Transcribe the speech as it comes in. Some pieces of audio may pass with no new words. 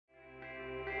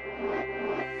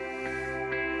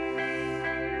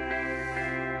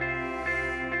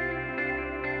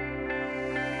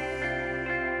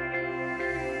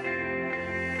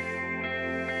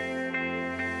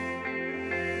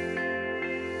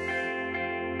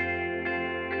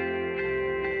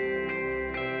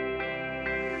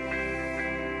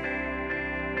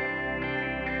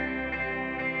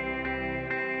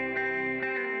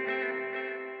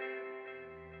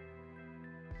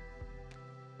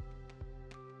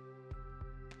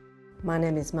My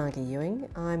name is Margie Ewing.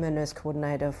 I'm a nurse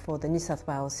coordinator for the New South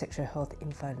Wales Sexual Health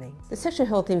Infolink. The Sexual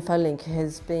Health Infolink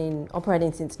has been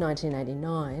operating since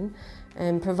 1989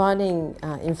 and providing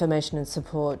information and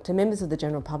support to members of the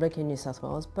general public in New South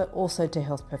Wales, but also to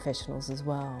health professionals as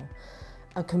well.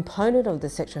 A component of the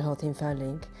Sexual Health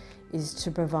Infolink is to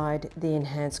provide the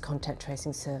Enhanced Contact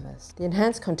Tracing Service. The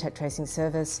Enhanced Contact Tracing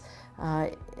Service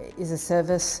is a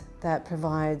service that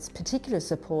provides particular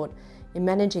support in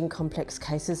managing complex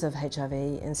cases of HIV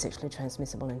and sexually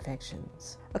transmissible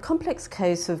infections. A complex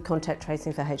case of contact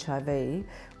tracing for HIV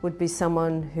would be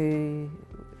someone who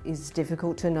is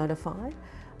difficult to notify,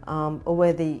 or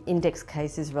where the index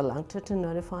case is reluctant to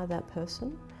notify that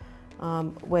person,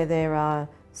 where there are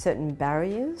certain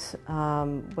barriers,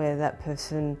 where that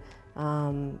person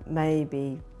may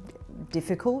be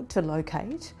difficult to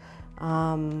locate,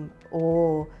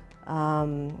 or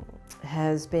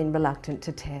has been reluctant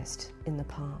to test in the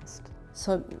past.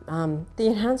 So the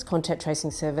Enhanced Contact Tracing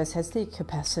Service has the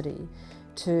capacity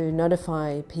to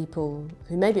notify people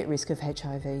who may be at risk of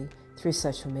HIV through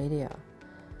social media.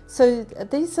 So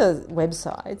these are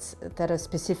websites that are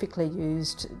specifically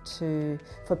used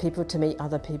for people to meet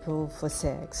other people for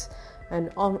sex.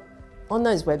 And on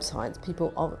those websites,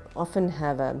 people often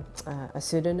have a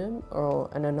pseudonym or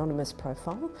an anonymous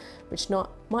profile, which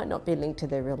might not be linked to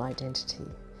their real identity.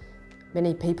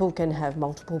 Many people can have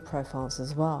multiple profiles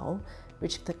as well,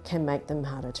 which can make them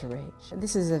harder to reach.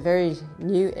 This is a very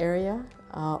new area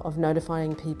of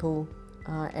notifying people,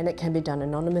 and it can be done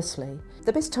anonymously.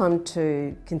 The best time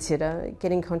to consider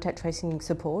getting contact tracing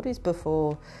support is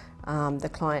before the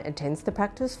client attends the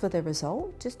practice for their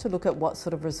result, just to look at what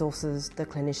sort of resources the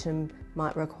clinician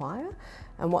might require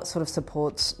and what sort of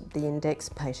supports the index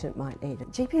patient might need.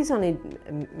 GPs only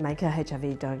make a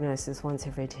HIV diagnosis once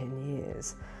every 10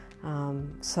 years.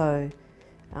 So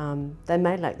they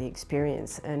may lack the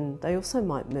experience, and they also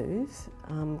might move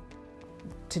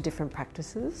to different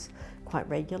practices quite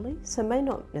regularly, so may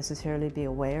not necessarily be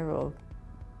aware of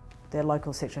their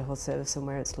local sexual health service and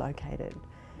where it's located.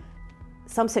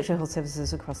 Some sexual health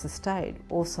services across the state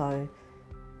also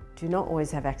do not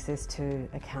always have access to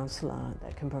a counsellor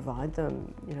that can provide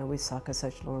them, with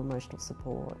psychosocial or emotional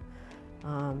support.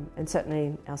 And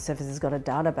certainly our service has got a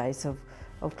database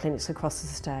of clinics across the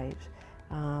state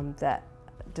that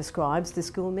describes the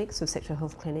skill mix of sexual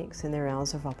health clinics and their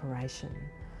hours of operation.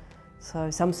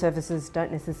 So some services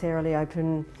don't necessarily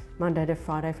open Monday to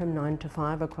Friday from 9 to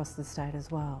 5 across the state as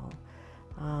well.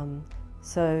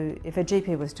 So if a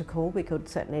GP was to call, we could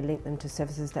certainly link them to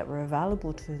services that were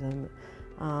available to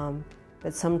them,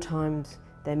 but sometimes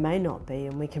there may not be,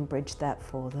 and we can bridge that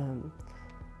for them.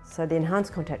 So the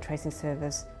Enhanced Contact Tracing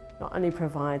Service not only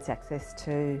provides access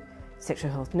to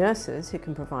sexual health nurses who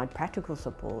can provide practical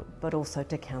support, but also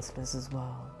to counsellors as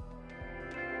well.